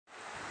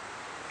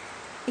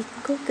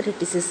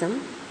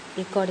Eco-criticism,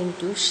 according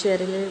to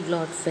Cheryl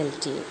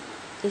Glodfelty,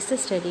 is the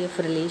study of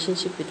a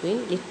relationship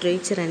between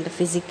literature and the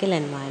physical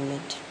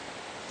environment.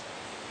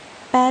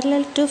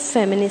 Parallel to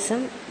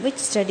feminism, which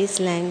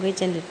studies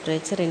language and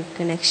literature in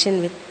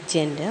connection with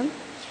gender,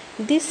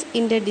 this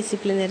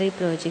interdisciplinary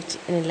project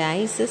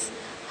analyzes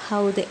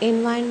how the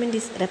environment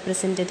is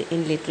represented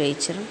in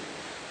literature,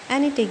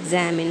 and it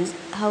examines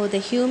how the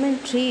human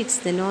treats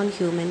the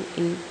non-human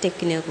in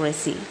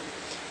technocracy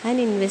and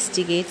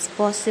investigates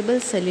possible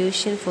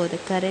solutions for the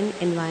current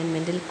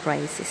environmental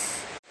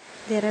crisis.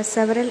 There are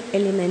several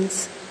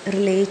elements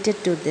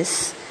related to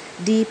this: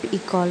 deep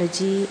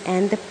ecology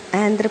and the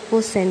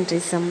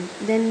anthropocentrism,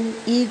 then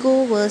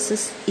ego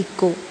versus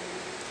eco,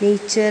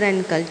 nature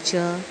and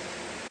culture,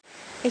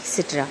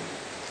 etc.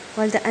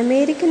 While the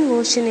American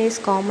version is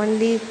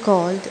commonly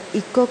called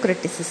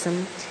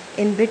eco-criticism,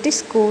 in British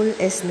school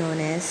is known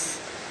as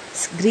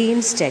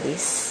green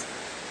studies.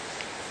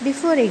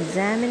 Before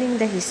examining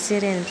the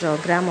history and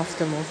program of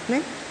the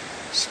movement,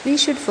 we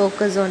should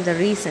focus on the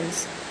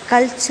reasons,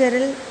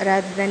 cultural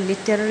rather than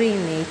literary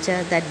in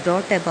nature, that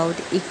brought about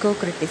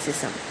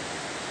eco-criticism.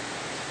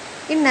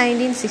 In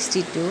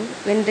 1962,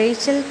 when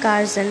Rachel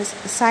Carson's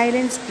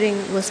Silent Spring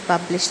was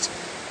published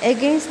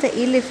against the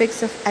ill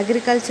effects of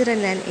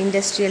agricultural and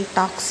industrial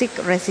toxic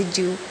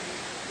residue,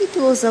 it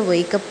was a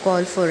wake-up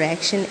call for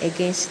action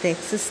against the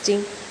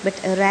existing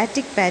but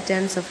erratic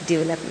patterns of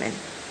development.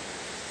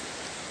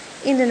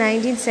 In the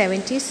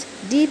 1970s,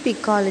 deep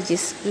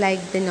ecologists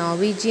like the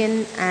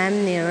Norwegian Am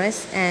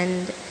Neres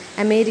and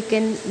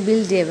American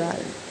Bill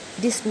Dewald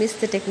dismissed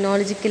the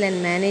technological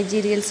and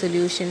managerial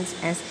solutions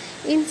as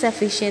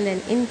insufficient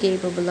and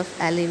incapable of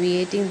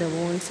alleviating the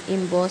wounds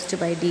imposed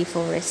by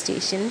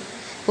deforestation,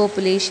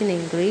 population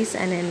increase,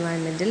 and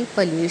environmental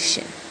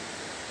pollution.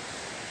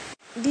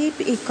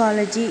 Deep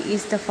ecology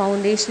is the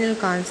foundational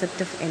concept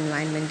of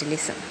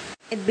environmentalism.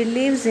 It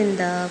believes in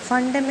the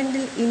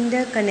fundamental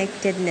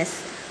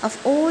interconnectedness of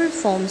all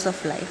forms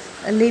of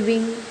life,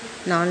 living,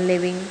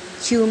 non-living,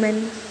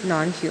 human,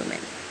 non-human.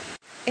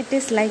 It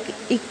is like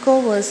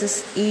eco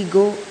versus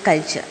ego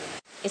culture.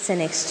 It's an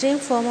extreme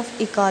form of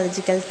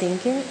ecological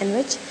thinking in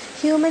which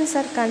humans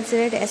are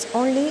considered as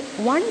only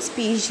one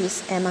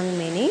species among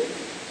many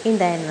in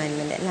the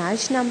environment.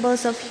 Large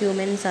numbers of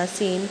humans are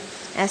seen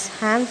as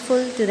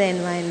harmful to the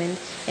environment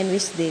in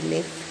which they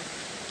live.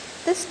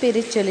 The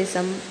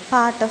spiritualism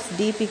part of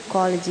deep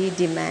ecology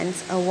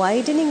demands a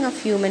widening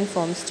of human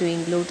forms to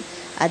include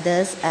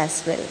others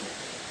as well.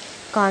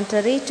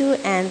 Contrary to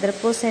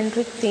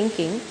anthropocentric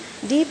thinking,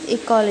 deep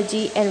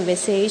ecology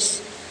envisages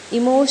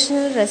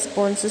emotional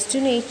responses to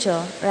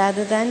nature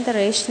rather than the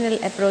rational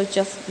approach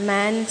of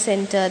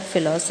man-centered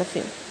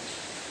philosophy.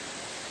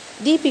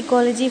 Deep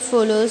ecology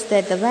follows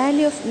that the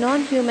value of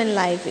non-human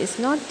life is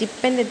not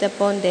dependent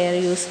upon their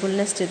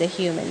usefulness to the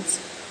humans.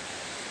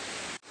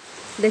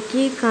 The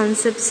key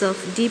concepts of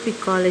deep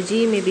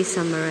ecology may be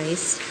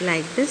summarized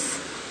like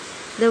this.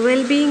 The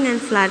well-being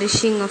and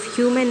flourishing of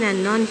human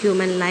and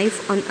non-human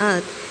life on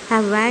earth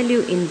have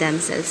value in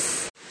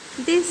themselves.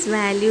 These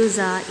values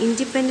are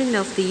independent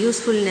of the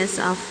usefulness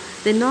of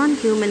the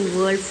non-human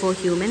world for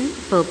human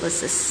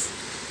purposes.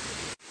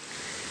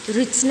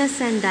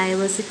 Richness and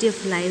diversity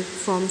of life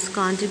forms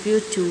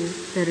contribute to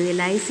the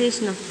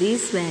realization of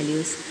these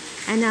values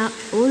and are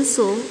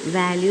also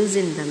values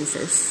in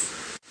themselves.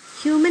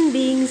 Human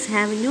beings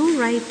have no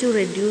right to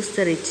reduce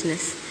the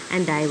richness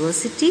and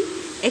diversity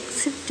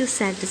except to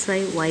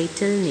satisfy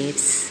vital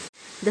needs.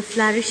 The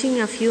flourishing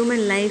of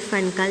human life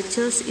and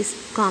cultures is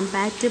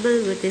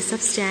compatible with a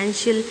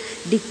substantial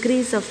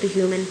decrease of the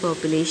human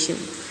population.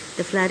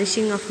 The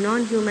flourishing of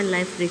non-human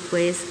life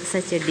requires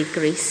such a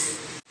decrease.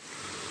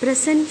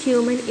 Present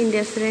human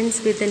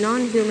interference with the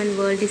non-human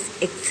world is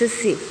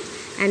excessive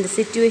and the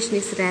situation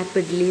is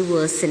rapidly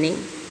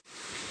worsening.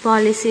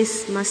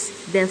 Policies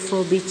must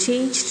therefore be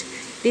changed.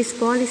 These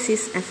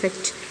policies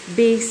affect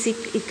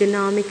basic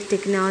economic,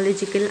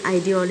 technological,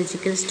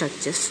 ideological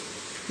structures.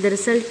 The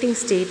resulting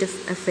state of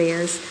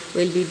affairs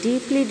will be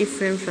deeply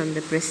different from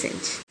the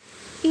present.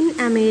 In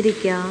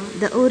America,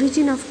 the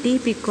origin of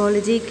deep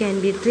ecology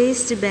can be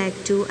traced back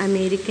to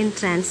American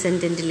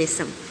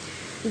transcendentalism.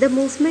 The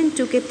movement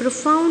took a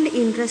profound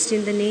interest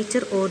in the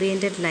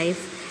nature-oriented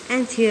life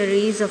and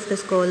theories of the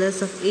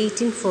scholars of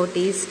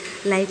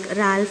 1840s like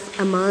Ralph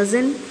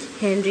Emerson,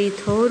 Henry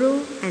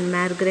Thoreau, and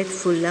Margaret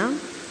Fuller.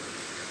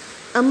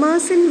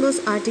 Emerson was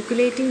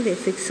articulating the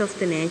effects of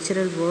the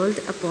natural world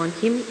upon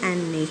him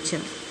and nature.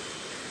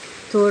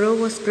 Thoreau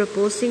was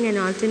proposing an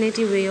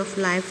alternative way of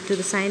life to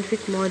the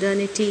scientific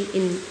modernity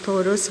in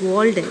Thoreau's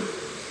Walden.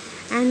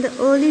 And the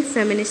early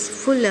feminist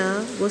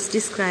Fuller was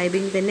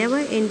describing the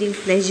never-ending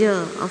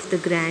pleasure of the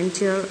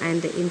grandeur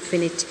and the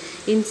infinite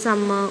in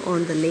summer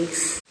on the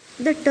lakes.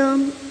 The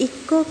term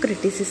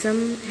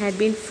eco-criticism had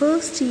been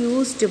first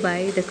used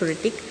by the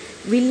critic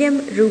William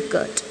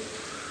Ruckert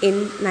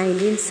in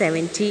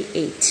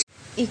 1978.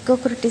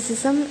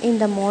 Eco-criticism in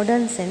the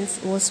modern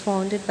sense was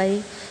founded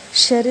by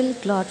Cheryl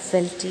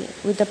Glodfelty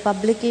with the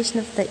publication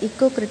of the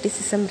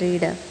Eco-Criticism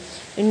Reader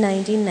in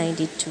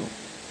 1992.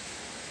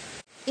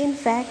 In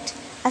fact,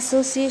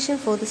 Association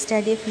for the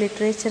Study of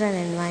Literature and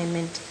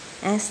Environment,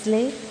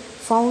 ASLE,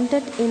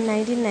 founded in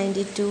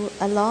 1992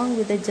 along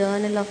with the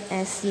Journal of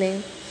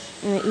ASLE,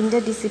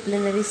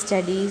 Interdisciplinary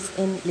Studies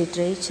in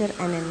Literature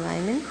and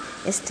Environment,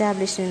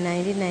 established in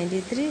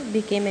 1993,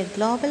 became a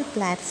global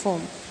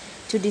platform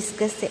to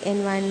discuss the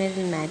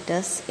environmental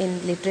matters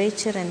in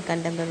literature and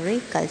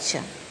contemporary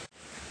culture.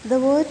 The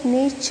word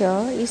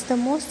nature is the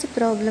most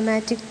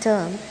problematic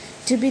term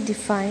to be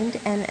defined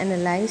and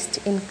analyzed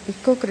in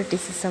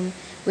eco-criticism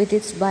with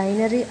its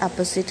binary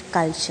opposite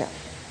culture.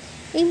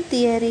 In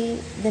theory,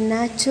 the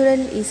natural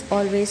is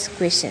always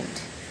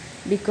questioned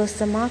because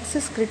the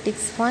Marxist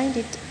critics find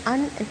it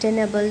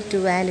untenable to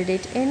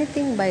validate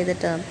anything by the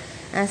term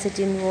as it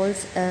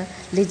involves a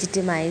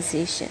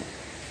legitimization.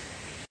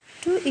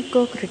 To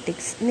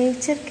eco-critics,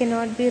 nature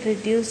cannot be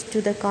reduced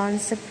to the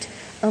concept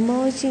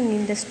emerging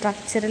in the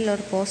structural or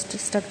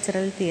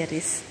post-structural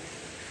theories.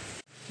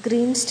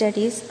 Green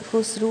studies,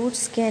 whose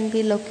roots can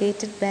be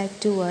located back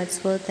to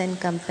Wordsworth and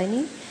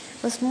Company,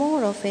 was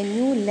more of a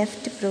new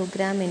left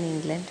program in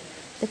England.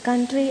 The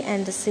Country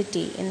and the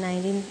City in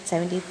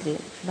 1973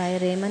 by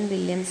Raymond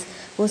Williams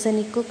was an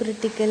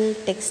eco-critical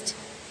text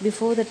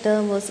before the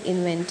term was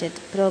invented,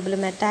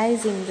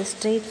 problematizing the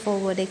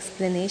straightforward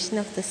explanation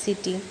of the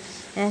city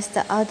as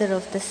the other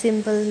of the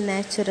simple,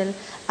 natural,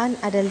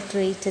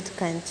 unadulterated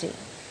country.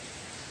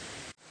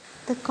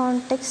 The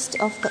context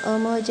of the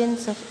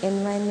emergence of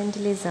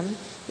environmentalism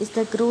is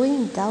the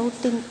growing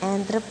doubting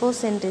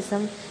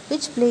anthropocentrism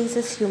which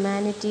places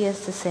humanity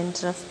as the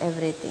center of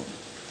everything.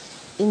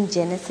 In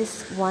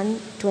Genesis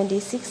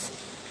 1:26,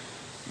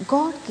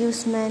 God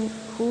gives man,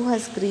 who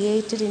has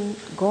created in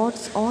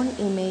God's own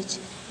image,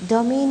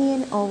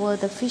 dominion over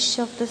the fish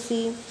of the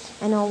sea,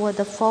 and over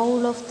the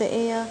fowl of the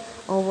air,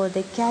 over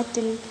the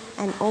cattle,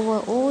 and over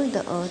all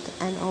the earth,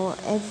 and over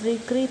every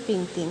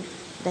creeping thing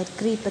that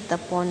creepeth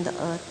upon the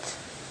earth.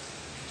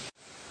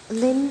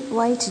 Lynn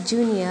White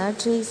Jr.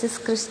 traces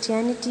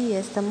Christianity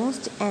as the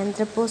most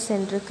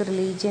anthropocentric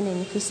religion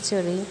in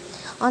history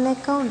on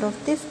account of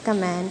this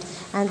command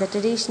and the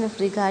tradition of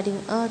regarding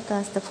earth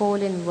as the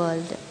fallen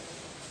world.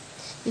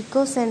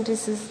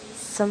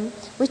 Ecocentrism,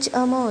 which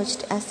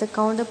emerged as the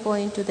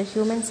counterpoint to the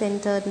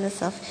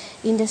human-centeredness of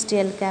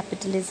industrial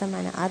capitalism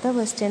and other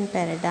Western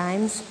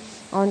paradigms,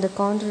 on the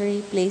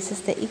contrary,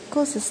 places the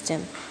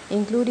ecosystem,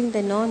 including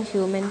the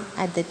non-human,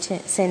 at the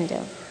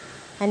center.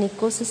 An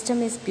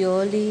ecosystem is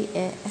purely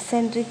a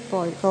centric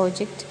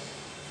project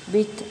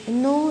with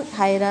no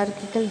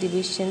hierarchical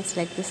divisions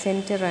like the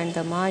center and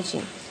the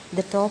margin,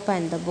 the top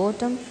and the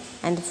bottom,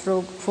 and the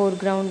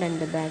foreground and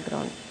the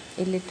background.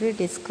 In literary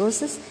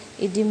discourses,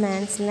 it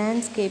demands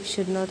landscape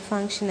should not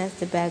function as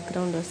the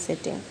background or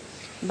setting,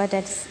 but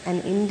as an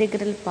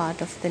integral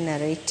part of the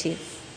narrative.